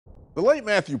The late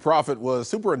Matthew Prophet was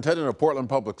superintendent of Portland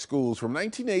Public Schools from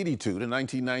 1982 to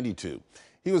 1992.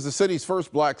 He was the city's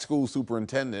first black school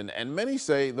superintendent and many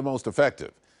say the most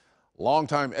effective.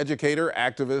 Longtime educator,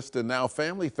 activist, and now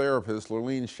family therapist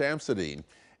Lurleen Shamsuddin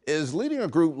is leading a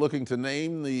group looking to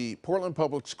name the Portland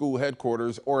Public School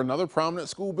headquarters or another prominent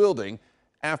school building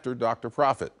after Dr.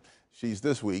 Prophet. She's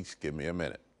this week's Give Me a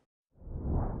Minute.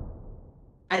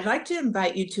 I'd like to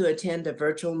invite you to attend a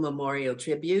virtual memorial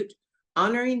tribute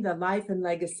honoring the life and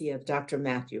legacy of Dr.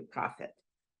 Matthew Prophet,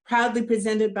 proudly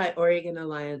presented by Oregon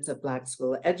Alliance of Black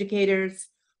School Educators,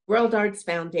 World Arts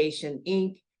Foundation,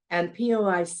 Inc., and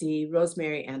POIC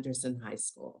Rosemary Anderson High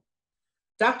School.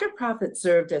 Dr. Prophet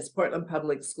served as Portland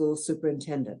Public Schools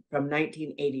superintendent from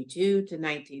 1982 to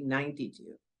 1992.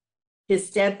 His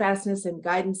steadfastness and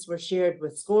guidance were shared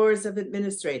with scores of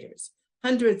administrators,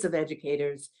 hundreds of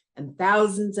educators, and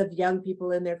thousands of young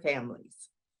people and their families.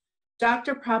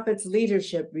 Dr. Prophet's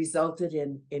leadership resulted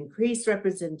in increased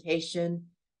representation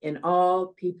in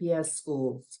all PPS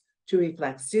schools to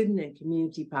reflect student and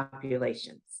community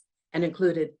populations and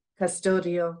included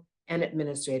custodial and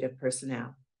administrative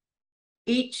personnel.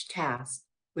 Each tasked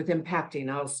with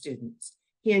impacting all students,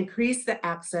 he increased the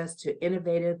access to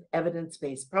innovative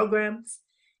evidence-based programs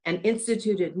and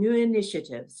instituted new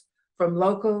initiatives from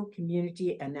local,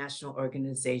 community, and national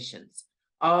organizations,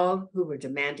 all who were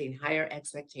demanding higher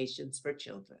expectations for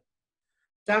children.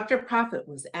 Dr. Prophet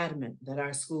was adamant that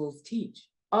our schools teach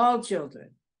all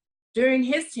children. During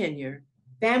his tenure,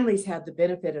 families had the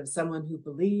benefit of someone who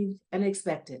believed and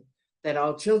expected that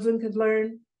all children could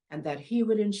learn and that he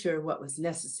would ensure what was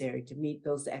necessary to meet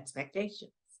those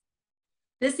expectations.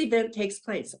 This event takes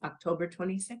place October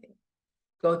 22nd.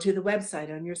 Go to the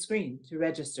website on your screen to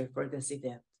register for this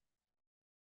event.